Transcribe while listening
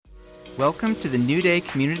Welcome to the New Day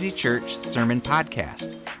Community Church Sermon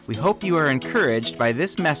Podcast. We hope you are encouraged by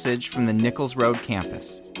this message from the Nichols Road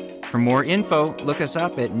campus. For more info, look us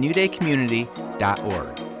up at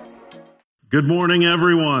newdaycommunity.org. Good morning,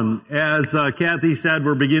 everyone. As Kathy said,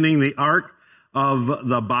 we're beginning the arc of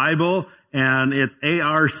the Bible, and it's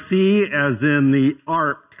A-R-C as in the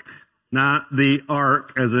ark, not the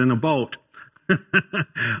ark as in a boat,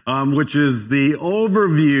 which is the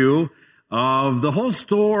overview of the whole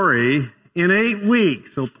story in 8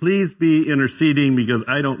 weeks. So please be interceding because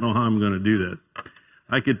I don't know how I'm going to do this.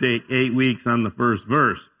 I could take 8 weeks on the first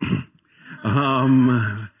verse.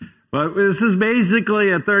 But this is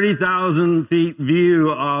basically a 30,000 feet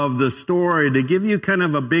view of the story to give you kind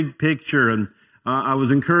of a big picture. And I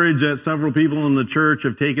was encouraged that several people in the church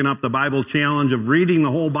have taken up the Bible challenge of reading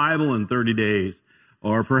the whole Bible in 30 days.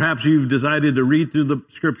 Or perhaps you've decided to read through the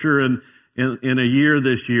scripture in a year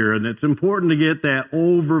this year. And it's important to get that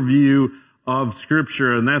overview of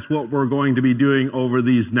scripture. And that's what we're going to be doing over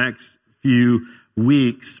these next few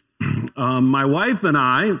weeks. My wife and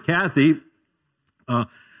I, Kathy,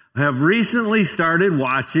 have recently started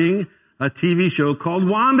watching a TV show called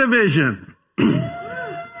WandaVision.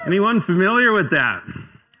 Anyone familiar with that?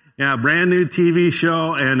 Yeah, brand new TV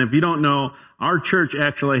show. And if you don't know, our church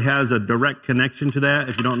actually has a direct connection to that.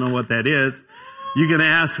 If you don't know what that is, you can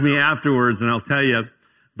ask me afterwards and I'll tell you.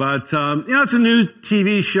 But, it's a new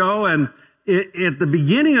TV show. And at the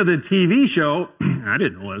beginning of the TV show, I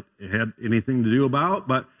didn't know what it had anything to do about,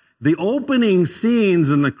 but the opening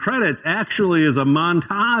scenes and the credits actually is a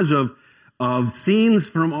montage of scenes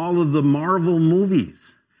from all of the Marvel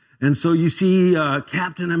movies. And so you see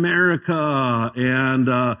Captain America and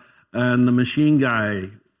the Machine Guy,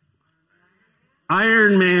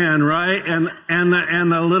 Iron Man, right? And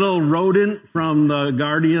the little rodent from the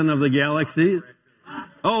Guardian of the Galaxies.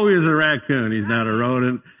 Oh, he's a raccoon. He's not a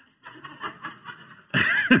rodent.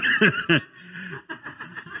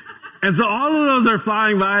 And so all of those are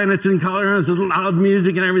flying by, and it's in color, and it's loud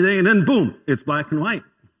music and everything, and then boom, it's black and white.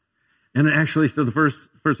 And it actually, so the first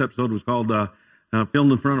episode was called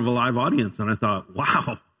Filmed in Front of a Live Audience, and I thought,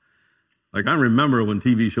 wow. Like, I remember when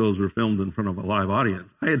TV shows were filmed in front of a live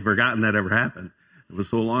audience. I had forgotten that ever happened. It was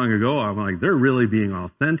so long ago, I'm like, they're really being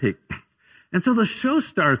authentic. And so the show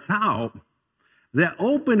starts out, that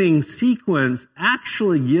opening sequence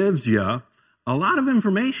actually gives you a lot of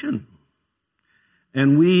information.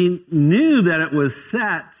 And we knew that it was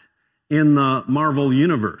set in the Marvel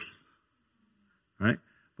universe, right?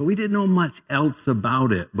 But we didn't know much else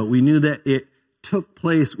about it. But we knew that it took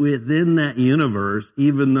place within that universe,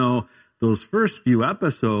 even though those first few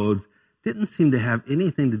episodes didn't seem to have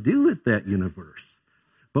anything to do with that universe.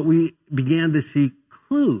 But we began to see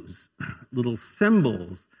clues, little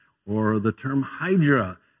symbols, or the term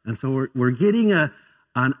Hydra. And so we're getting an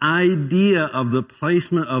idea of the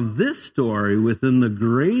placement of this story within the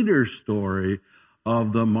greater story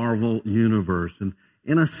of the Marvel universe. And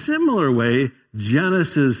in a similar way,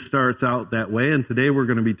 Genesis starts out that way. And today we're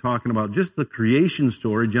going to be talking about just the creation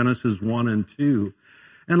story, Genesis 1 and 2.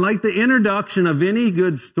 And like the introduction of any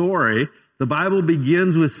good story, the Bible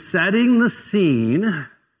begins with setting the scene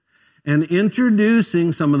and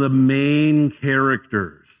introducing some of the main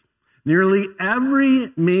characters. Nearly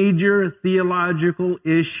every major theological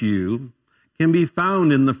issue can be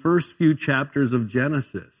found in the first few chapters of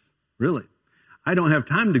Genesis. Really. I don't have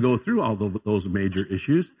time to go through all those major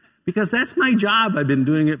issues because that's my job. I've been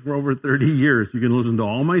doing it for over 30 years. You can listen to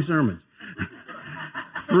all my sermons.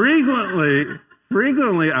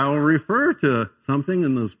 Frequently, I will refer to something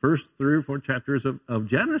in those first 3 or 4 chapters of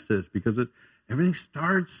Genesis because everything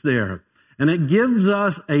starts there. And it gives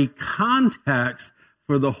us a context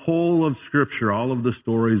for the whole of Scripture, all of the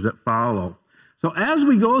stories that follow. So as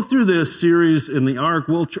we go through this series in the Ark,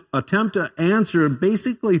 we'll attempt to answer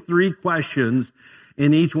basically 3 questions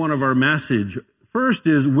in each one of our message. First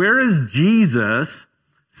is, where is Jesus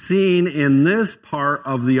seen in this part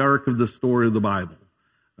of the arc of the story of the Bible?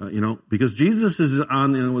 Because Jesus is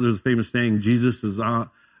on, there's a famous saying, Jesus is on,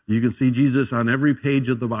 you can see Jesus on every page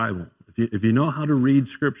of the Bible. If you know how to read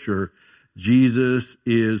Scripture, Jesus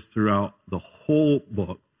is throughout the whole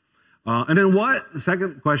book. And then the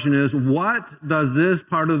second question is, what does this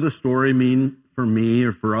part of the story mean for me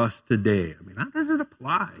or for us today? I mean, how does it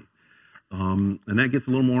apply? And that gets a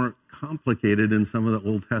little more complicated in some of the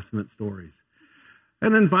Old Testament stories.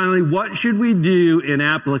 And then finally, what should we do in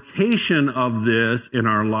application of this in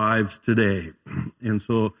our lives today? And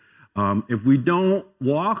so if we don't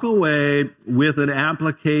walk away with an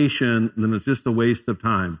application, then it's just a waste of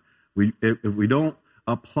time. If we don't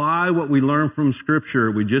apply what we learn from Scripture,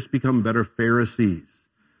 we just become better Pharisees.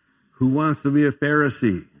 Who wants to be a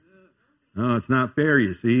Pharisee? No, it's not fair,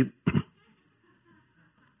 you see.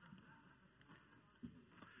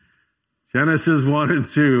 Genesis 1 and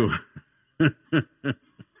 2.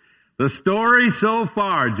 The story so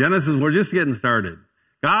far, Genesis, we're just getting started.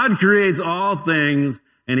 God creates all things,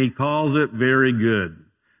 and he calls it very good.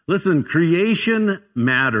 Listen, creation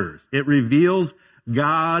matters. It reveals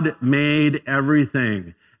God made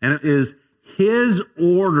everything. And it is his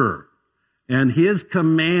order and his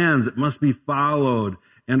commands that must be followed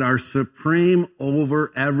and are supreme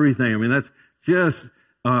over everything. I mean, that's just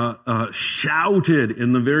shouted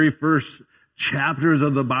in the very first chapters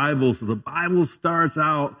of the Bible. So the Bible starts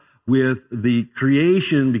out with the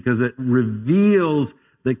creation because it reveals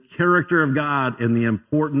the character of God and the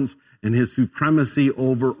importance and his supremacy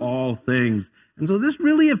over all things. And so this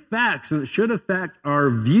really affects, and it should affect, our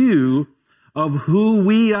view of who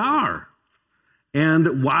we are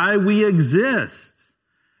and why we exist.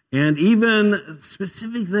 And even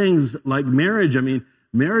specific things like marriage. I mean,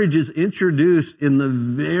 marriage is introduced in the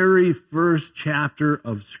very first chapter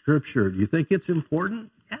of Scripture. Do you think it's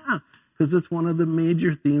important? Yeah, because it's one of the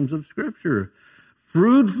major themes of Scripture.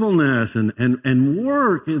 Fruitfulness and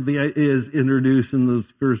work is introduced in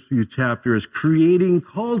those first few chapters. Creating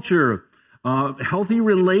culture, healthy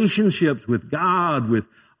relationships with God, with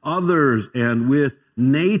others, and with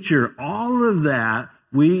nature. All of that,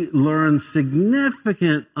 we learn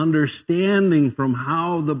significant understanding from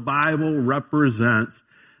how the Bible represents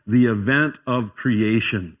the event of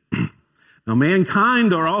creation. Now,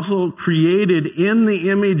 mankind are also created in the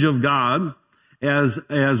image of God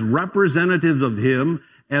as representatives of him,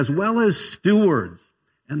 as well as stewards.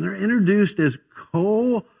 And they're introduced as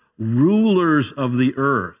co-rulers of the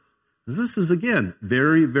earth. This is, again,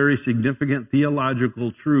 very, very significant theological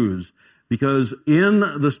truths, because in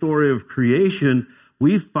the story of creation,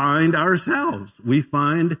 we find ourselves. We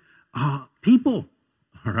find people,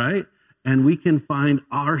 all right? And we can find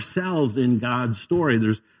ourselves in God's story.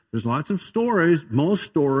 There's lots of stories. Most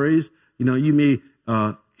stories, you may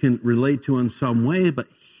can relate to in some way, but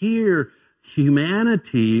here,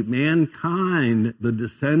 humanity, mankind, the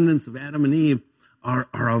descendants of Adam and Eve, are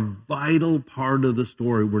a vital part of the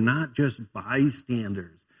story. We're not just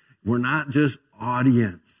bystanders. We're not just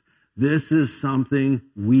audience. This is something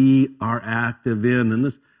we are active in, and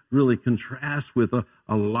this really contrasts with a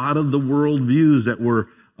lot of the worldviews that were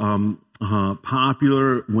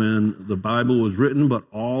popular when the Bible was written, but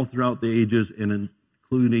all throughout the ages and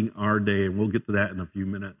including our day, and we'll get to that in a few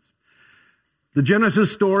minutes. The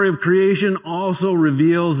Genesis story of creation also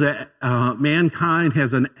reveals that mankind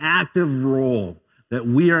has an active role, that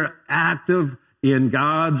we are active in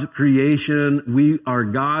God's creation. We are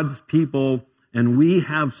God's people, and we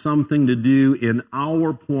have something to do in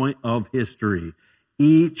our point of history.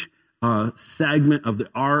 Each segment of the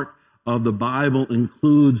arc of the Bible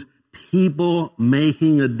includes people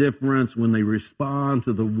making a difference when they respond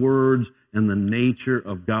to the words and the nature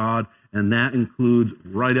of God, and that includes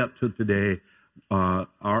right up to today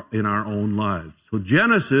in our own lives. So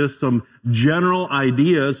Genesis, some general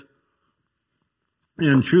ideas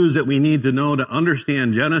and truths that we need to know to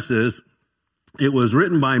understand Genesis. It was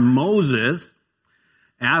written by Moses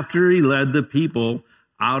after he led the people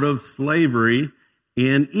out of slavery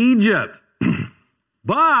in Egypt.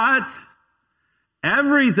 But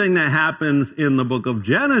everything that happens in the book of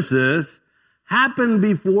Genesis happened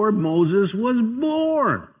before Moses was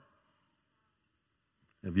born.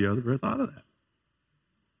 Have you ever thought of that?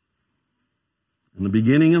 And the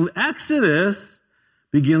beginning of Exodus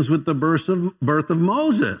begins with the birth of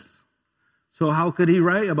Moses. So how could he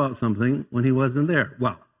write about something when he wasn't there?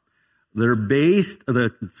 Well,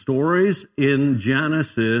 the stories in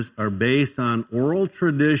Genesis are based on oral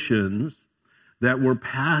traditions that were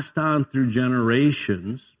passed on through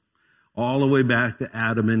generations all the way back to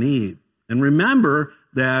Adam and Eve. And remember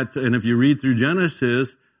that, and if you read through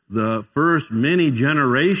Genesis, the first many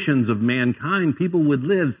generations of mankind, people would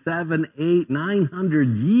live 700, 800,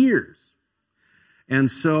 900 years. And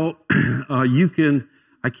so I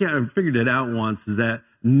figured it out once, is that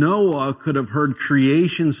Noah could have heard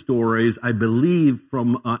creation stories, I believe,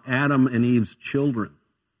 from Adam and Eve's children.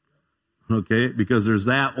 Okay? Because there's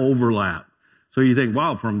that overlap. So you think,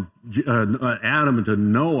 wow, from Adam to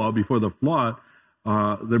Noah before the flood,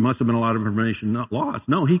 there must have been a lot of information not lost.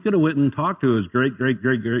 No, he could have went and talked to his great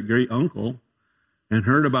uncle and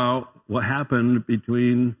heard about what happened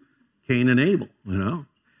between Cain and Abel, And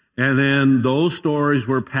then those stories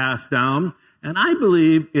were passed down. And I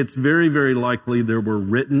believe it's very, very likely there were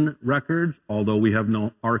written records, although we have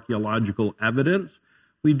no archaeological evidence.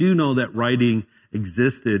 We do know that writing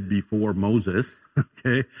existed before Moses,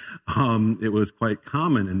 okay? It was quite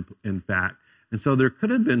common, in fact. And so there could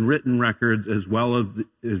have been written records as well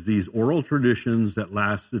as these oral traditions that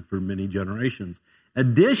lasted for many generations.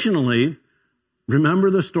 Additionally, remember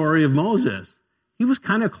the story of Moses. He was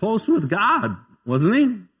kind of close with God, wasn't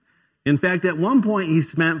he? In fact, at one point, he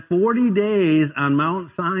spent 40 days on Mount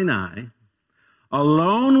Sinai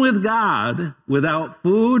alone with God without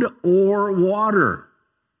food or water.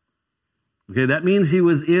 Okay, that means he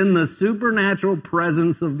was in the supernatural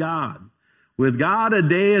presence of God. With God, a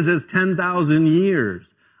day is as 10,000 years.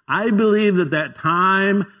 I believe that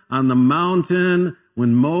time on the mountain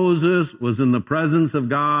when Moses was in the presence of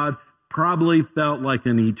God probably felt like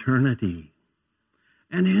an eternity.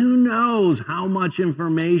 And who knows how much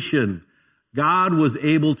information God was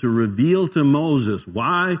able to reveal to Moses.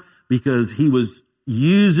 Why? Because he was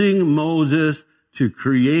using Moses to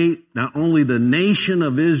create not only the nation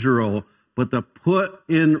of Israel, but to put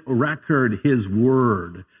in record his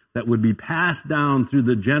word that would be passed down through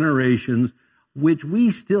the generations, which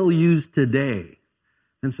we still use today.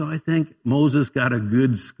 And so I think Moses got a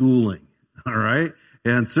good schooling, all right?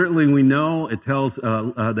 And certainly we know it tells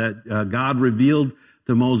that God revealed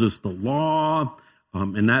to Moses the law,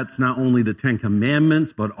 and that's not only the Ten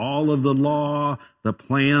Commandments, but all of the law, the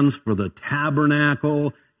plans for the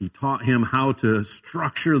tabernacle. He taught him how to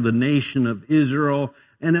structure the nation of Israel,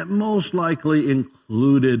 and it most likely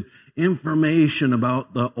included information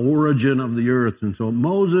about the origin of the earth. And so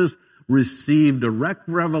Moses received direct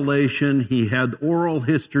revelation. He had oral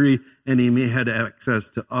history, and he had access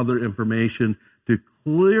to other information to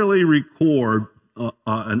clearly record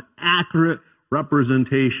an accurate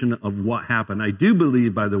representation of what happened. I do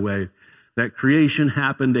believe, by the way, that creation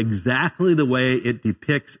happened exactly the way it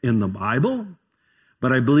depicts in the Bible.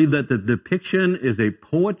 But I believe that the depiction is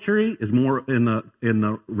more in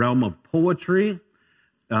the realm of poetry,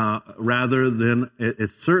 rather than, it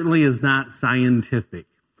certainly is not scientific.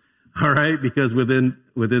 All right? Because within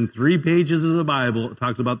 3 pages of the Bible, it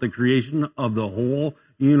talks about the creation of the whole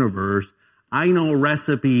universe. I know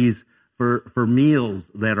recipes for meals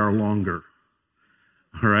that are longer.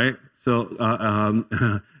 All right? So,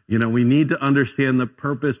 we need to understand the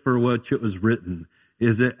purpose for which it was written.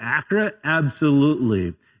 Is it accurate?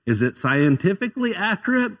 Absolutely. Is it scientifically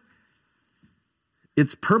accurate?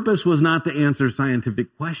 Its purpose was not to answer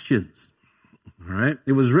scientific questions. All right?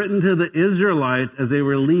 It was written to the Israelites as they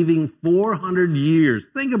were leaving 400 years.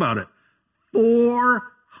 Think about it.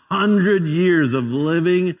 400 years of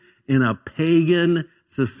living in a pagan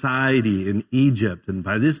society in Egypt. And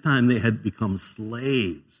by this time, they had become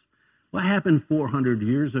slaves. What happened 400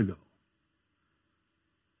 years ago?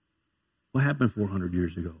 What happened 400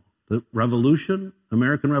 years ago? The Revolution?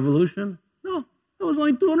 American Revolution? No, it was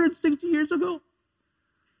like 260 years ago.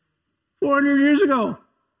 400 years ago.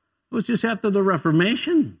 It was just after the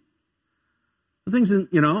Reformation. The things in,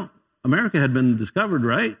 America had been discovered,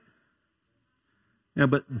 right? Yeah,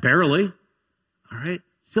 but barely. All right?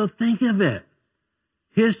 So think of it.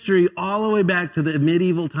 History all the way back to the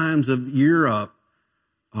medieval times of Europe,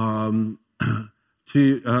 that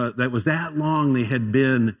was that long they had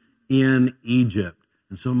been in Egypt.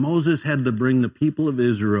 And so Moses had to bring the people of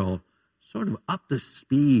Israel sort of up to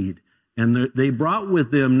speed. And they brought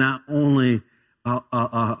with them not only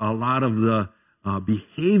a lot of the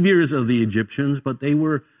behaviors of the Egyptians, but they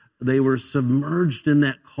were submerged in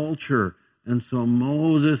that culture. And so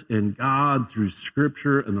Moses and God, through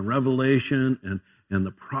Scripture and the revelation and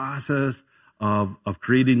the process of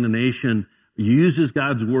creating the nation, uses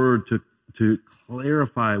God's word to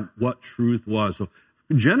clarify what truth was. So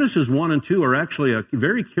Genesis 1 and 2 are actually a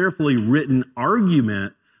very carefully written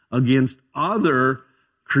argument against other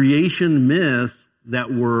creation myths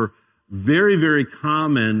that were very, very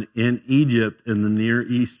common in Egypt and the Near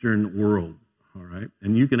Eastern world. All right?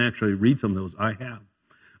 And you can actually read some of those. I have.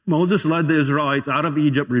 Moses led the Israelites out of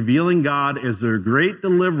Egypt, revealing God as their great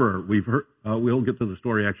deliverer. We've heard, we'll get to the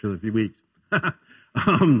story actually in a few weeks.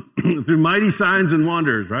 Through mighty signs and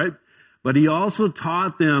wonders, right? But he also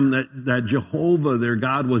taught them that Jehovah, their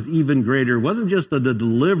God, was even greater. It wasn't just the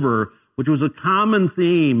deliverer, which was a common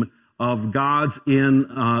theme of gods in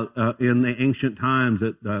the ancient times,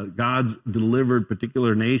 that gods delivered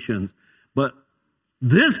particular nations. But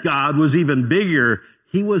this God was even bigger.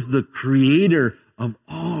 He was the creator of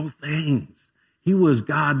all things. He was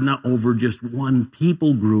God not over just one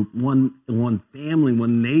people group, one family,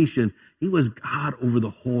 one nation. He was God over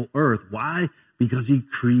the whole earth. Why? Because he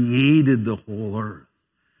created the whole earth.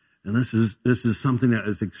 And this is something that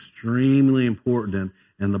is extremely important.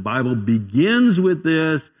 And the Bible begins with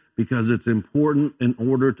this because it's important in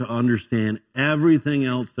order to understand everything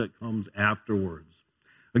else that comes afterwards.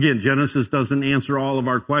 Again, Genesis doesn't answer all of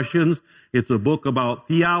our questions. It's a book about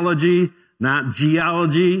theology, not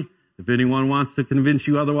geology. If anyone wants to convince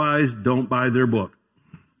you otherwise, don't buy their book.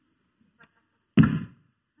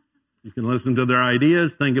 You can listen to their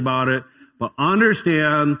ideas, think about it, but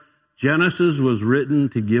understand Genesis was written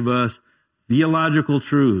to give us theological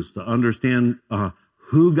truths, to understand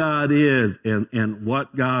who God is and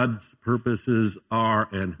what God's purposes are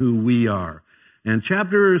and who we are. And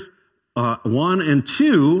chapters 1 and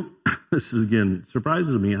 2, this is again,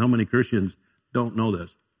 surprises me how many Christians don't know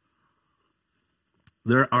this.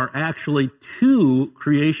 There are actually 2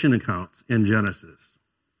 creation accounts in Genesis.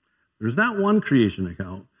 There's not one creation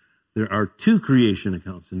account. There are 2 creation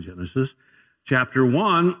accounts in Genesis. Chapter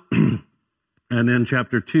 1 and then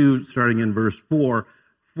chapter 2, starting in verse 4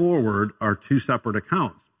 forward, are 2 separate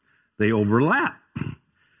accounts. They overlap.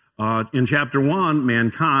 In chapter 1,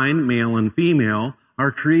 mankind, male and female,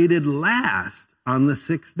 are created last on the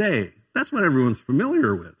 6th day. That's what everyone's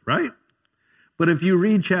familiar with, right? But if you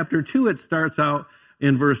read chapter 2, it starts out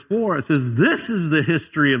in verse 4. It says, "This is the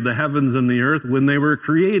history of the heavens and the earth when they were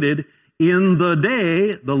created in the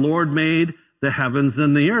day the Lord made the heavens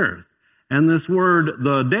and the earth." And this word,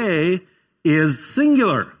 the day, is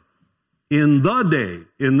singular. In the day.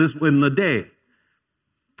 In the day.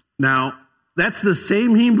 Now, that's the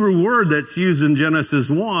same Hebrew word that's used in Genesis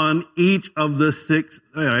 1, each of the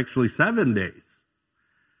 7 days.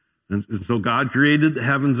 And so God created the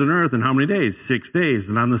heavens and earth in how many days? 6 days.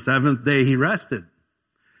 And on the 7th day, he rested.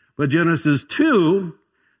 But Genesis 2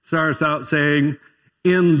 starts out saying,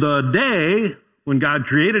 in the day, when God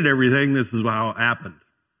created everything, this is how it happened.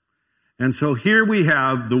 And so here we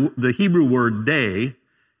have the Hebrew word day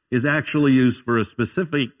is actually used for a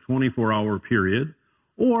specific 24-hour period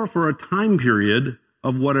or for a time period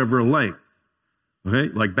of whatever length.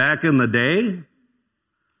 Okay? Like back in the day,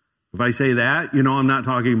 if I say that, I'm not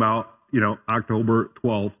talking about, October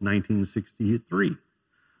 12th, 1963.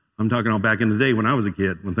 I'm talking about back in the day when I was a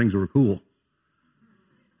kid, when things were cool.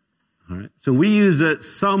 All right. So we use it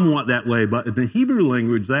somewhat that way, but in the Hebrew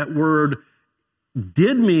language, that word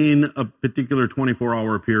did mean a particular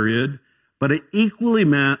 24-hour period, but it equally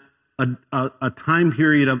meant a time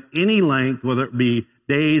period of any length, whether it be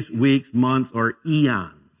days, weeks, months, or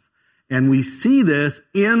eons. And we see this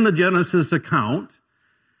in the Genesis account,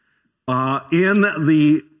 in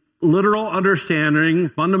the literal understanding,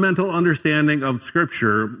 fundamental understanding of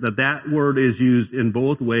Scripture, that word is used in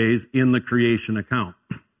both ways in the creation account.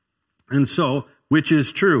 And so, which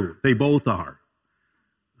is true? They both are.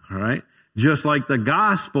 All right? Just like the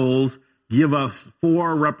Gospels give us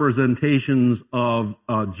 4 representations of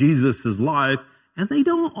Jesus' life, and they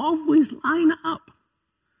don't always line up.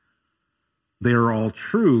 They're all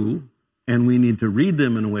true, and we need to read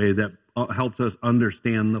them in a way that helps us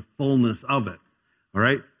understand the fullness of it. All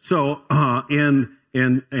right? So, in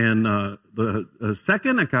the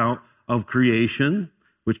second account of creation,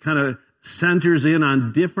 which kind of centers in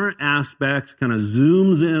on different aspects, kind of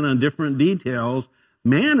zooms in on different details,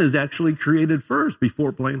 man is actually created first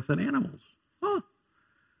before plants and animals. Huh.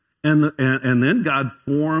 And then God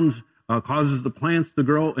forms, causes the plants to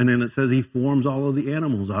grow, and then it says he forms all of the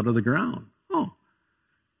animals out of the ground. Oh.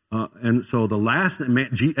 And so the last,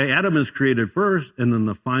 Adam is created first, and then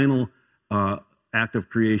the final act of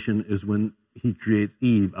creation is when he creates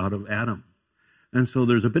Eve out of Adam. And so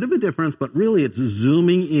there's a bit of a difference, but really it's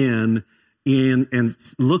zooming in and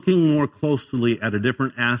looking more closely at a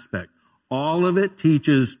different aspect. All of it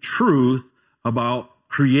teaches truth about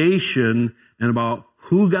creation and about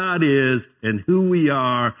who God is and who we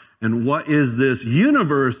are and what is this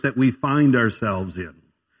universe that we find ourselves in.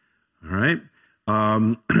 All right?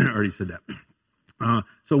 I already said that.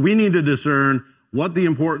 So we need to discern what the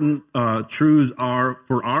important truths are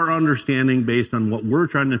for our understanding based on what we're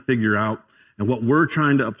trying to figure out and what we're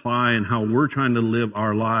trying to apply and how we're trying to live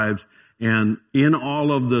our lives. And in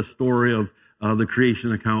all of the story of the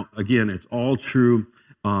creation account, again, it's all true,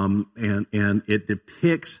 and it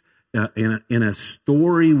depicts in a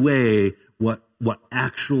story way what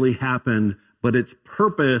actually happened. But its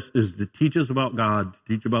purpose is to teach us about God, to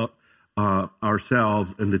teach about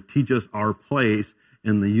ourselves, and to teach us our place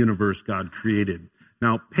in the universe God created.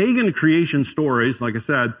 Now, pagan creation stories, like I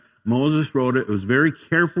said, Moses wrote it. It was very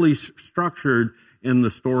carefully structured in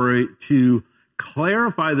the story to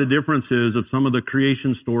clarify the differences of some of the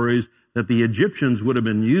creation stories that the Egyptians would have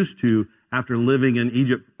been used to after living in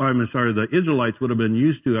Egypt. The Israelites would have been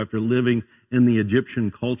used to after living in the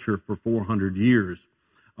Egyptian culture for 400 years.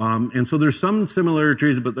 And so there's some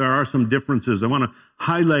similarities, but there are some differences. I want to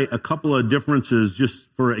highlight a couple of differences just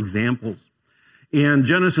for examples. In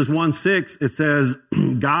Genesis 1:6, it says,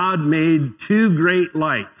 God made 2 great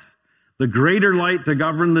lights, the greater light to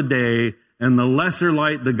govern the day and the lesser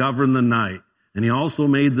light to govern the night. And he also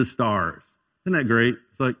made the stars. Isn't that great?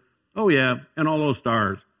 It's like, oh yeah, and all those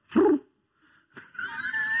stars.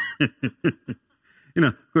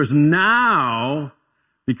 Of course, now,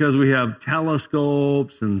 because we have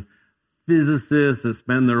telescopes and physicists that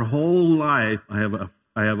spend their whole life,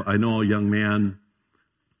 I know a young man,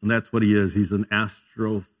 and that's what he is. He's an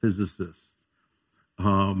astrophysicist.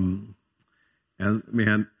 And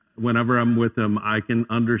man, whenever I'm with him, I can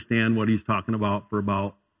understand what he's talking about for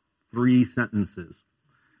about 3 sentences.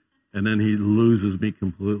 And then he loses me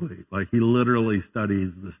completely. Like, he literally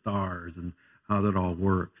studies the stars and how that all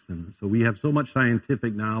works. And so we have so much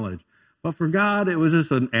scientific knowledge. But for God, it was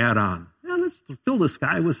just an add-on. Yeah, let's fill the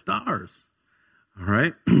sky with stars. All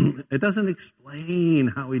right? It doesn't explain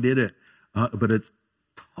how he did it, but it's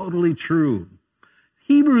totally true.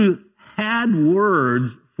 Hebrew had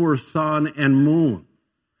words for sun and moon,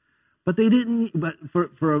 but they didn't. But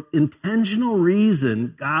for an intentional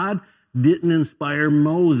reason, God didn't inspire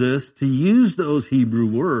Moses to use those Hebrew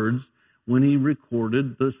words when he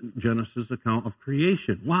recorded the Genesis account of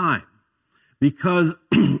creation. Why? Because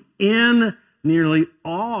in nearly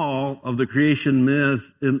all of the creation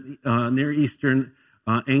myths in Near Eastern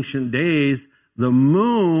ancient days, the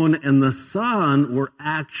moon and the sun were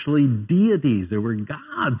actually deities. They were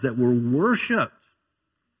gods that were worshipped.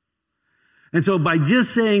 And so by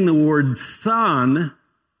just saying the word sun,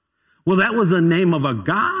 well, that was the name of a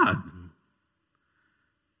god.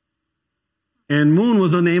 And moon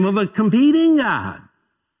was the name of a competing god.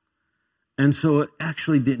 And so it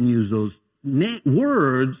actually didn't use those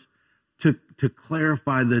words to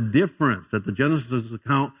clarify the difference that the Genesis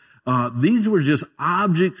account, these were just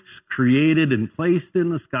objects created and placed in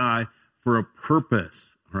the sky for a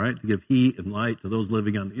purpose, all right, to give heat and light to those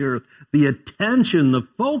living on the earth. The attention, the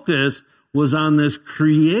focus was on this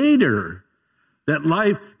creator. That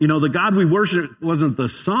life, the God we worship wasn't the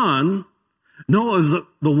sun. No, it was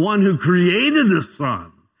the one who created the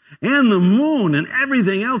sun and the moon and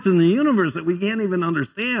everything else in the universe that we can't even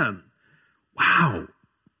understand. Wow,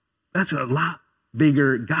 that's a lot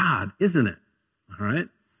bigger God, isn't it? All right?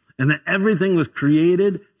 And that everything was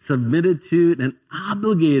created, submitted to, and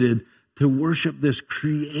obligated to worship this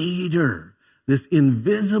creator, this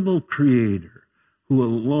invisible creator who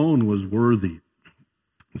alone was worthy.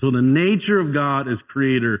 So the nature of God as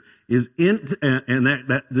creator is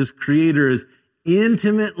that this creator is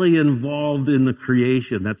intimately involved in the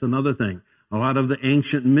creation. That's another thing. A lot of the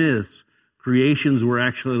ancient myths, creations were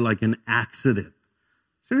actually like an accident.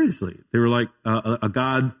 Seriously, they were like a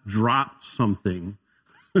god dropped something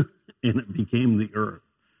and it became the earth,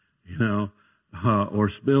 or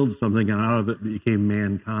spilled something and out of it became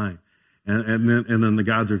mankind. And then the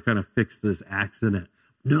gods are kind of fixed this accident.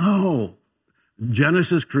 No.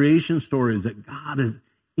 Genesis creation stories that God is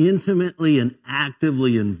intimately and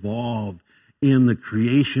actively involved in the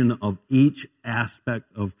creation of each aspect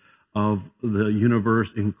of the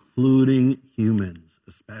universe, including humans,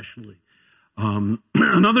 especially.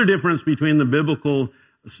 Another difference between the biblical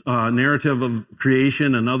narrative of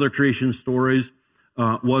creation and other creation stories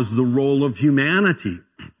was the role of humanity.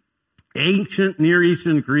 Ancient Near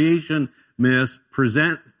Eastern creation myths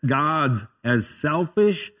present gods as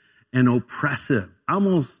selfish and oppressive,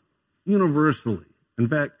 almost universally. In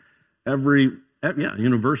fact,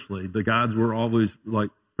 universally, the gods were always like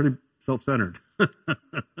pretty self-centered.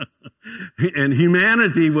 And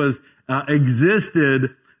humanity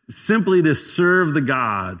existed simply to serve the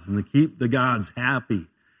gods and to keep the gods happy.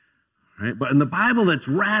 Right? But in the Bible, that's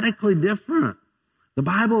radically different. The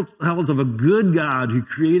Bible tells of a good God who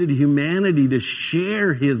created humanity to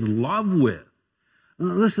share his love with.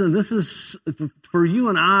 Listen, this is, for you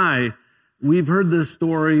and I, we've heard this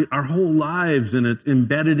story our whole lives, and it's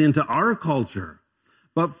embedded into our culture.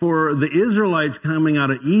 But for the Israelites coming out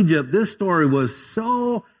of Egypt, this story was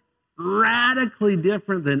so radically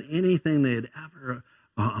different than anything they had ever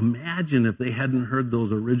imagined if they hadn't heard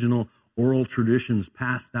those original oral traditions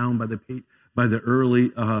passed down by the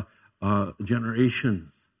early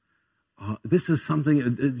generations. This is something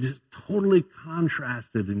that just totally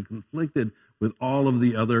contrasted and conflicted with all of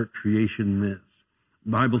the other creation myths.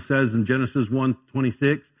 The Bible says in Genesis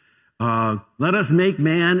 1:26, let us make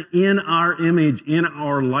man in our image, in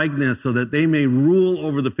our likeness, so that they may rule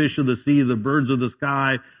over the fish of the sea, the birds of the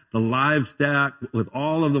sky, the livestock, with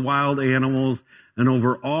all of the wild animals, and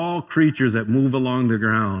over all creatures that move along the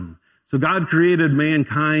ground. So God created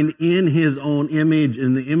mankind in his own image.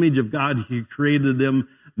 In the image of God, he created them.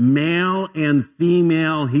 Male and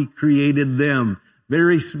female, he created them.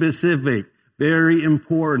 Very specific, very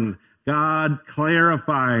important. God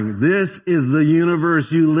clarifying, this is the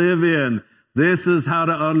universe you live in. This is how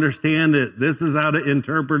to understand it. This is how to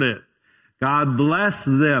interpret it. God blessed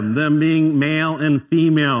them being male and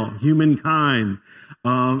female, humankind,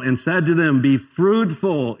 and said to them, be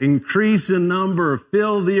fruitful, increase in number,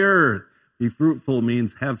 fill the earth. Be fruitful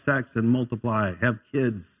means have sex and multiply, have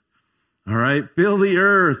kids. All right, fill the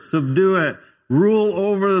earth, subdue it, rule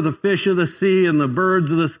over the fish of the sea and the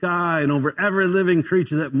birds of the sky and over every living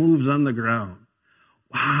creature that moves on the ground.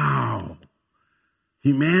 Wow.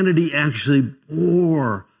 Humanity actually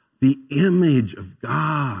bore the image of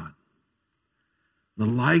God, the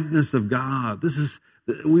likeness of God.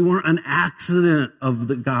 We weren't an accident of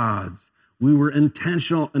the gods. We were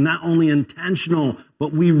intentional, and not only intentional,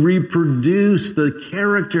 but we reproduced the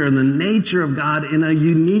character and the nature of God in a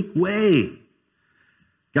unique way.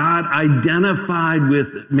 God identified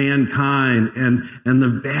with mankind and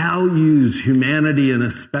the values humanity in a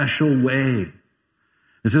special way.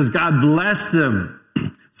 It says God blessed them.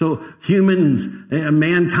 So humans,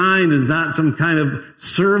 mankind is not some kind of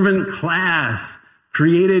servant class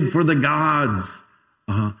created for the gods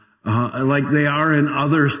like they are in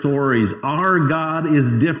other stories. Our God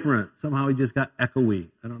is different. Somehow he just got echoey.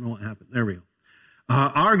 I don't know what happened. There we go.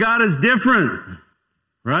 Our God is different,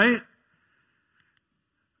 right?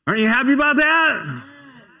 Aren't you happy about that?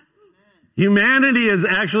 Humanity is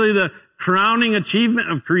actually the crowning achievement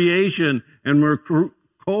of creation, and we're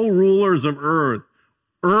co-rulers of earth.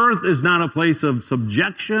 Earth is not a place of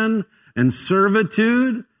subjection and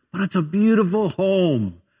servitude, but it's a beautiful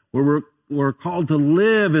home where we're called to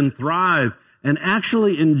live and thrive and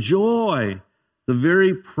actually enjoy the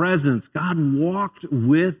very presence. God walked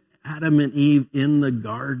with Adam and Eve in the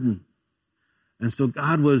garden. And so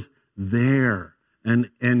God was there.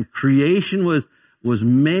 And creation was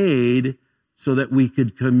made so that we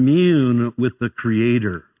could commune with the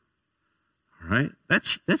Creator. All right?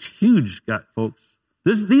 That's huge, folks.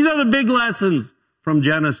 These are the big lessons from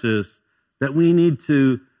Genesis that we need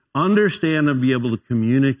to understand and be able to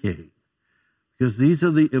communicate, because these are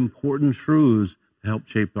the important truths that help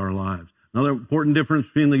shape our lives. Another important difference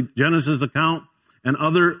between the Genesis account and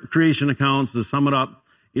other creation accounts, to sum it up,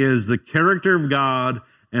 is the character of God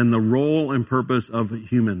and the role and purpose of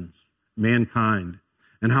humans, mankind,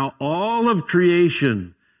 and how all of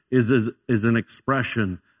creation is an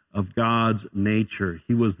expression of God's nature.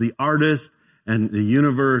 He was the artist, and the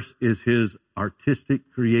universe is his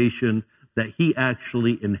artistic creation that he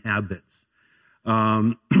actually inhabits.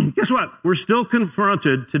 Guess what? We're still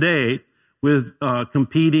confronted today with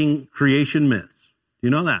competing creation myths.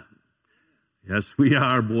 You know that? Yes, we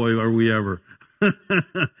are. Boy, are we ever.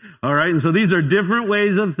 All right, and so these are different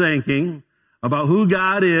ways of thinking about who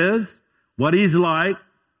God is, what he's like,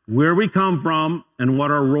 where we come from, and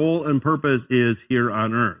what our role and purpose is here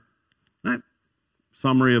on earth. All right.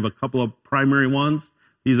 Summary of a couple of primary ones.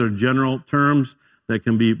 These are general terms that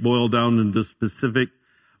can be boiled down into specific,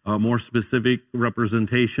 more specific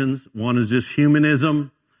representations. One is just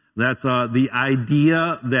humanism. That's the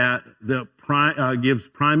idea that gives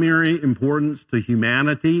primary importance to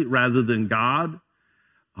humanity rather than God.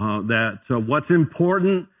 What's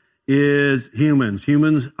important is humans.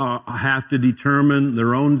 Humans have to determine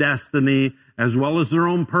their own destiny as well as their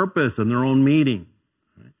own purpose and their own meaning.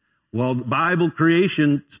 Well, the Bible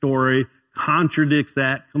creation story contradicts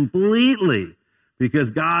that completely,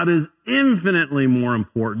 because God is infinitely more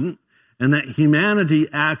important, and that humanity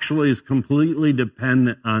actually is completely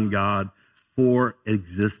dependent on God for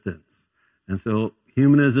existence. And so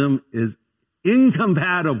humanism is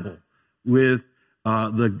incompatible with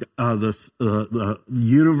the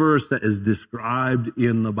universe that is described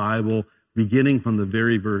in the Bible, beginning from the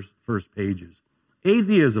very first pages.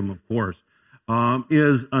 Atheism, of course,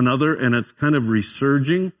 is another, and it's kind of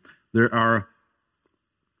resurging. There are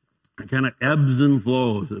kind of ebbs and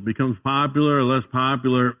flows. It becomes popular or less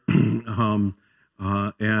popular.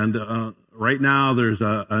 Right now there's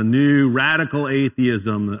a new radical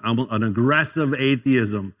atheism, an aggressive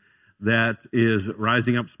atheism that is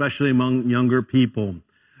rising up, especially among younger people.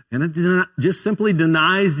 And it just simply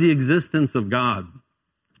denies the existence of God.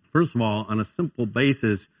 First of all, on a simple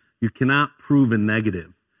basis, you cannot prove a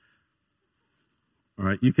negative. All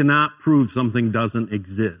right, you cannot prove something doesn't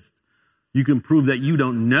exist. You can prove that you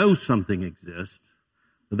don't know something exists,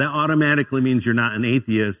 but that automatically means you're not an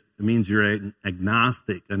atheist. It means you're an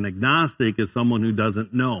agnostic. An agnostic is someone who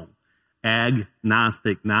doesn't know.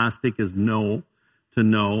 Agnostic. Gnostic is know, to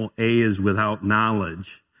know. A is without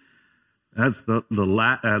knowledge. That's the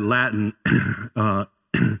Latin. No,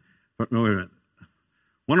 wait a minute.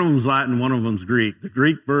 One of them's Latin, one of them's Greek. The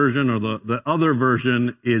Greek version, or the other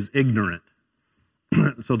version, is ignorant.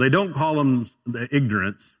 So they don't call them the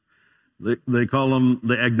ignorance. They call them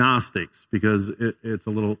the agnostics because it's a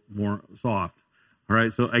little more soft. All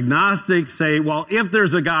right, so agnostics say, well, if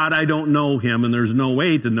there's a God, I don't know him, and there's no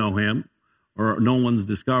way to know him, or no one's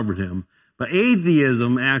discovered him. But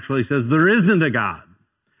atheism actually says there isn't a God.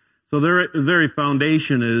 So their very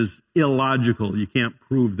foundation is illogical. You can't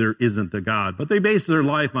prove there isn't a God. But they base their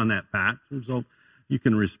life on that fact. And so you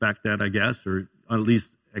can respect that, I guess, or at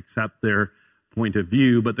least accept their point of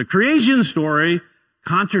view. But the creation story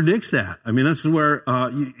contradicts that. I mean, this is where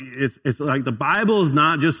it's like the Bible is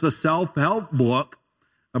not just a self-help book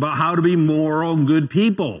about how to be moral, good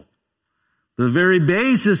people. The very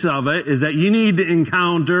basis of it is that you need to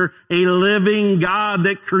encounter a living God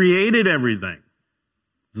that created everything.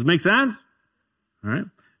 Does this make sense? All right.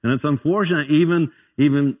 And it's unfortunate,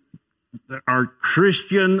 even our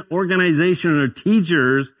Christian organization or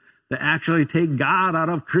teachers that actually take God out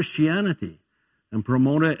of Christianity and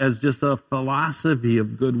promote it as just a philosophy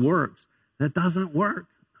of good works. That doesn't work,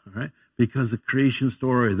 all right? Because the creation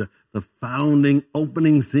story, the founding,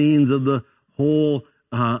 opening scenes of the whole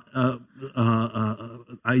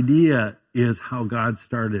idea is how God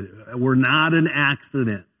started it. We're not an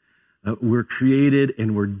accident. We're created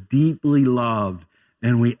and we're deeply loved,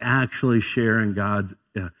 and we actually share in God's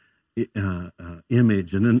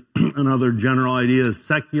image. And then another general idea is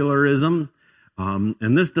secularism.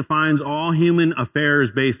 And this defines all human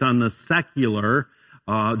affairs based on the secular,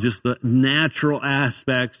 just the natural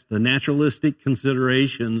aspects, the naturalistic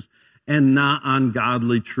considerations, and not on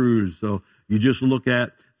godly truths. So you just look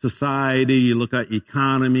at society, you look at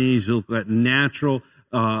economies, you look at natural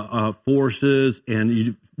forces, and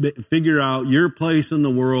you figure out your place in the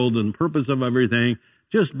world and purpose of everything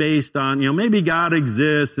just based on, maybe God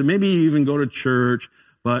exists, and maybe you even go to church,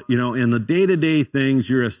 but, in the day-to-day things,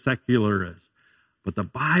 you're a secularist. But the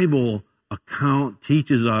Bible account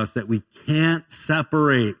teaches us that we can't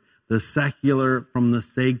separate the secular from the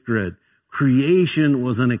sacred. Creation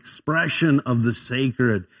was an expression of the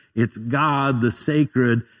sacred. It's God, the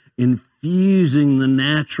sacred, infusing the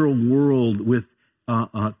natural world with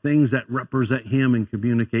things that represent him and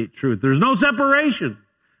communicate truth. There's no separation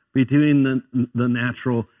between the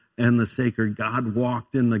natural and the sacred. God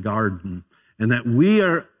walked in the garden, and that we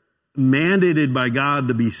are mandated by God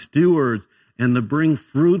to be stewards and to bring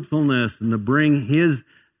fruitfulness and to bring his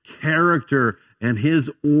character and his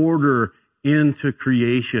order into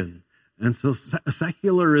creation. And so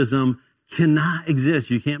secularism cannot exist.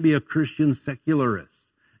 You can't be a Christian secularist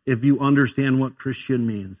if you understand what Christian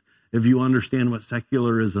means, if you understand what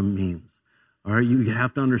secularism means. All right, you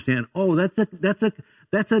have to understand,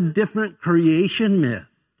 that's a different creation myth.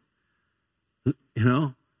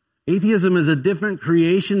 Atheism is a different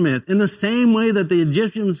creation myth. In the same way that the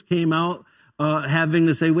Egyptians came out having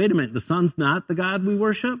to say, wait a minute, the sun's not the God we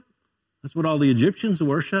worship? That's what all the Egyptians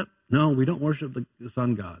worship? No, we don't worship the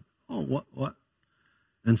sun god. Oh, what?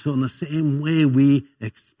 And so in the same way,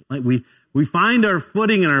 we find our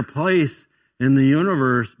footing and our place in the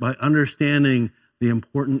universe by understanding the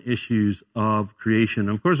important issues of creation.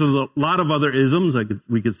 Of course, there's a lot of other isms.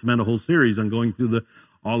 We could spend a whole series on going through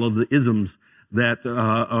all of the isms that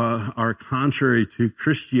are contrary to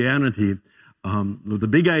Christianity. The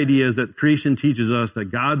big idea is that creation teaches us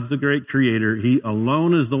that God's the great creator. He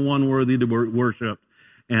alone is the one worthy to worship.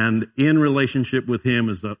 And in relationship with him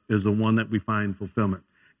is the one that we find fulfillment.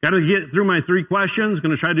 Got to get through my 3 questions.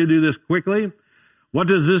 Going to try to do this quickly. What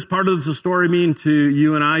does this part of the story mean to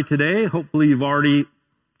you and I today? Hopefully you've already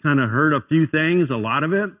kind of heard a few things, a lot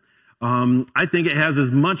of it. I think it has as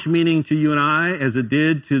much meaning to you and I as it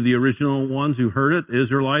did to the original ones who heard it, the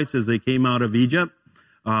Israelites, as they came out of Egypt,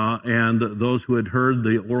 and those who had heard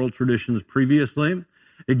the oral traditions previously.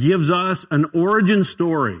 It gives us an origin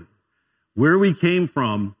story, where we came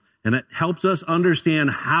from, and it helps us understand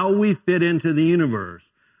how we fit into the universe.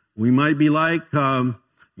 We might be like, the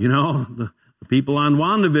people on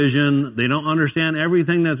WandaVision. They don't understand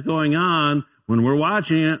everything that's going on. When we're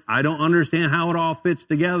watching it, I don't understand how it all fits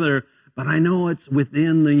together, but I know it's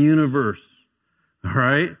within the universe, all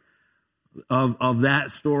right, of that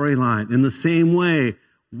storyline. In the same way,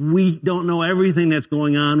 we don't know everything that's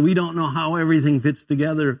going on. We don't know how everything fits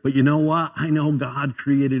together. But you know what? I know God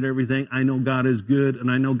created everything. I know God is good,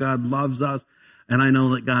 and I know God loves us, and I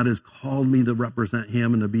know that God has called me to represent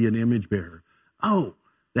him and to be an image bearer. Oh,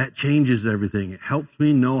 that changes everything. It helps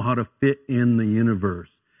me know how to fit in the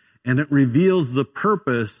universe. And it reveals the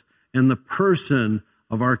purpose and the person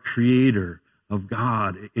of our Creator, of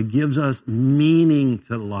God. It gives us meaning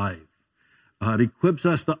to life. It equips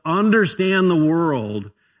us to understand the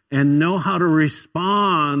world and know how to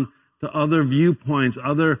respond to other viewpoints,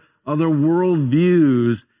 other world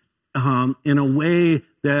views in a way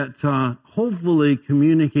that hopefully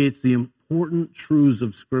communicates the important truths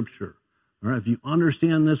of Scripture. All right, if you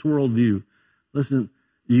understand this worldview, listen,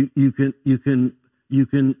 you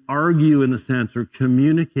can argue in a sense or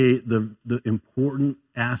communicate the important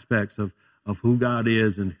aspects of who God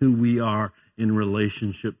is and who we are in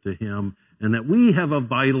relationship to Him, and that we have a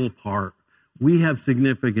vital part. We have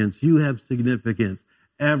significance. You have significance.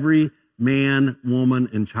 Every man, woman,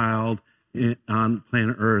 and child on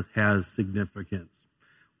planet Earth has significance.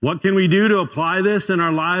 What can we do to apply this in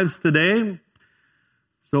our lives today?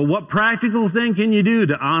 So what practical thing can you do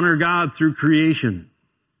to honor God through creation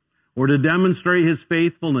or to demonstrate His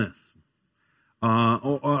faithfulness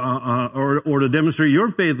or to demonstrate your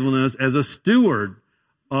faithfulness as a steward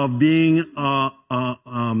of being a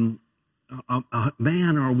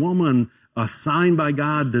man or a woman assigned by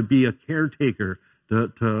God to be a caretaker,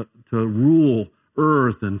 to rule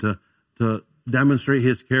earth and to demonstrate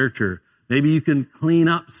His character? Maybe you can clean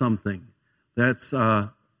up something that's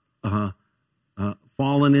fallen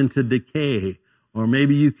into decay, or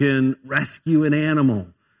maybe you can rescue an animal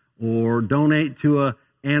or donate to a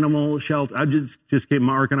animal shelter. I just came,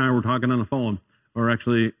 Mark and I were talking on the phone, or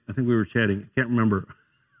actually, I think we were chatting. I can't remember.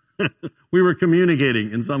 We were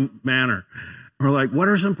communicating in some manner. We're like, what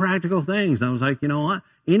are some practical things? And I was like, you know what?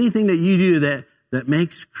 Anything that you do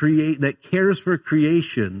that cares for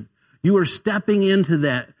creation, you are stepping into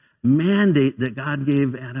that mandate that God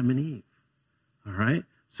gave Adam and Eve. All right?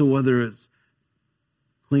 So whether it's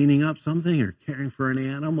cleaning up something or caring for an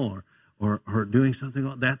animal or doing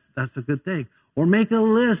something, that's a good thing. Or make a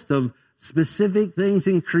list of specific things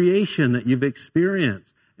in creation that you've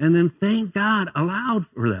experienced, and then thank God aloud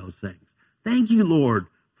for those things. Thank you, Lord,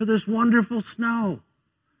 for this wonderful snow.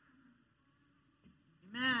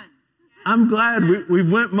 Amen. I'm glad we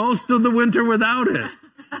went most of the winter without it.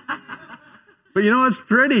 But you know, it's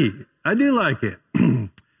pretty. I do like it.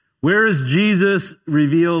 Where is Jesus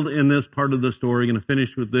revealed in this part of the story? Going to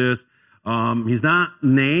finish with this. He's not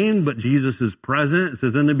named, but Jesus is present. It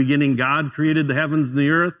says, in the beginning, God created the heavens and the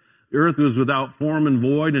earth. The earth was without form and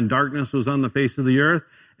void, and darkness was on the face of the earth.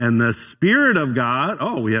 And the Spirit of God,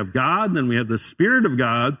 we have God, then we have the Spirit of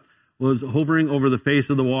God was hovering over the face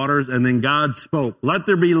of the waters, and then God spoke, let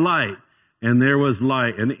there be light, and there was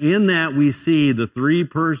light. And in that we see the three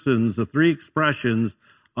persons, the three expressions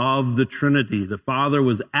of the Trinity. The Father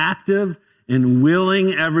was active in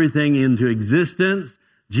willing everything into existence.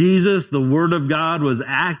 Jesus, the Word of God, was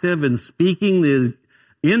active in speaking as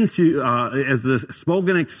the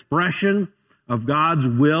spoken expression of God's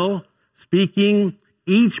will, speaking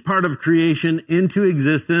each part of creation into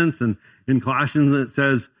existence. And in Colossians it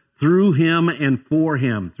says, through Him and for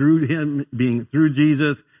Him, through Him being through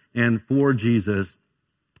Jesus and for Jesus.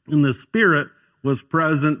 And the Spirit was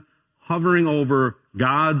present, hovering over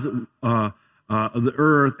God's the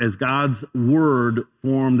earth as God's Word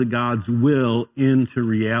formed God's will into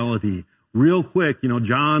reality. Real quick,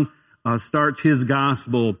 John starts his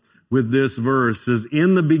gospel with this verse. It says,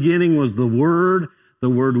 in the beginning was the Word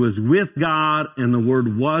was with God, and the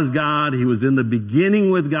Word was God. He was in the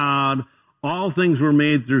beginning with God. All things were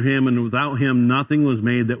made through Him, and without Him nothing was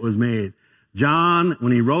made that was made. John,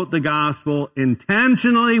 when he wrote the gospel,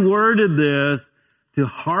 intentionally worded this to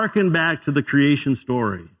hearken back to the creation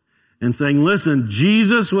story and saying, listen,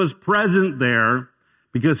 Jesus was present there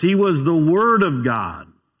because He was the Word of God.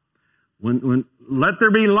 When let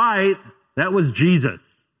there be light, that was Jesus.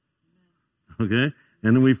 Okay?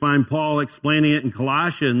 And then we find Paul explaining it in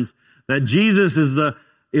Colossians that Jesus is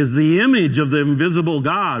the image of the invisible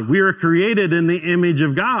God. We are created in the image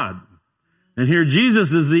of God. And here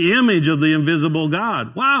Jesus is the image of the invisible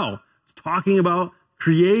God. Wow. It's talking about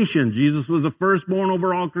creation. Jesus was the firstborn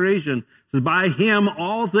over all creation. It says, by Him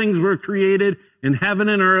all things were created in heaven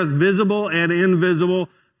and earth, visible and invisible,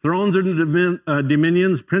 thrones and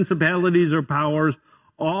dominions, principalities or powers.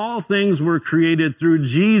 All things were created through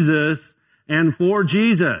Jesus and for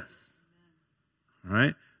Jesus. All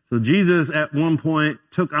right? So Jesus at one point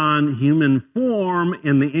took on human form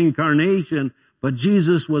in the incarnation, but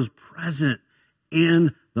Jesus was present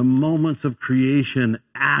in the moments of creation,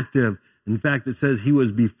 active. In fact, it says He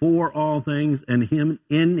was before all things, and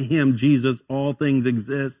in Him, Jesus, all things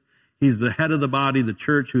exist. He's the head of the body, the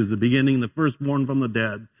church, who is the beginning, the firstborn from the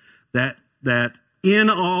dead, that in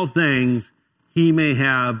all things He may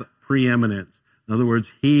have preeminence. In other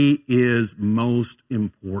words, He is most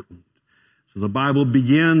important. So the Bible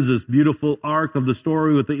begins this beautiful arc of the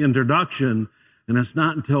story with the introduction, and it's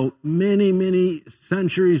not until many, many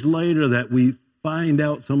centuries later that we find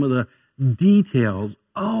out some of the details.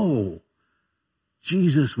 Oh,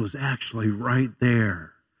 Jesus was actually right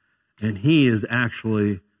there, and He is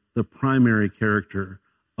actually the primary character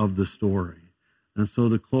of the story. And so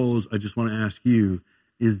to close, I just want to ask you,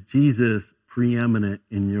 is Jesus preeminent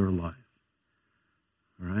in your life?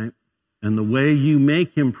 All right? And the way you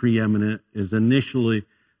make him preeminent is initially,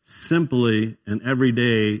 simply, and every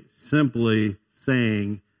day, simply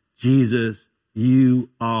saying, Jesus, you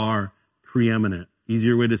are preeminent.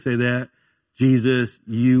 Easier way to say that? Jesus,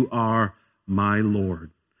 you are my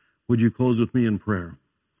Lord. Would you close with me in prayer?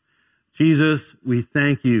 Jesus, we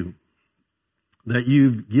thank you that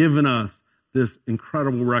you've given us this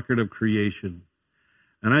incredible record of creation.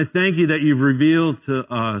 And I thank you that you've revealed to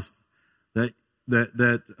us that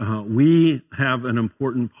we have an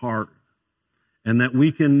important part and that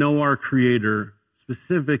we can know our Creator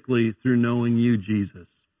specifically through knowing you, Jesus.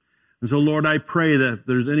 And so, Lord, I pray that if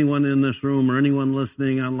there's anyone in this room or anyone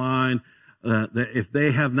listening online, that if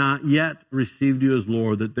they have not yet received you as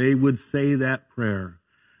Lord, that they would say that prayer,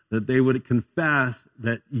 that they would confess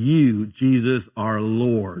that you, Jesus, are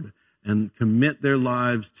Lord, and commit their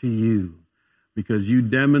lives to you, because you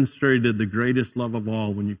demonstrated the greatest love of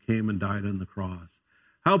all when you came and died on the cross.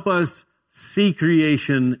 Help us see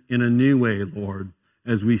creation in a new way, Lord,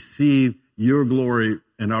 as we see your glory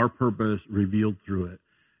and our purpose revealed through it.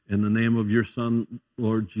 In the name of your Son,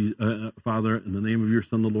 Lord Father, in the name of your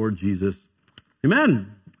Son, the Lord Jesus.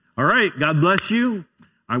 Amen. All right. God bless you.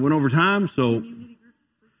 I went over time, so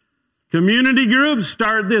community groups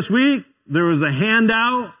start this week. There was a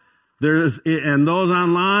handout. And those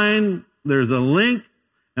online, there's a link,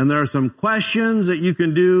 and there are some questions that you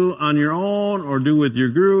can do on your own or do with your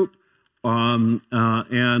group. God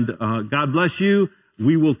bless you.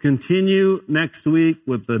 We will continue next week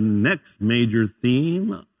with the next major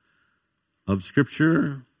theme of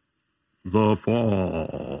Scripture, the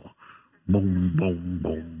fall. Boom, boom,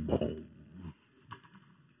 boom, boom.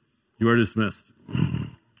 You are dismissed.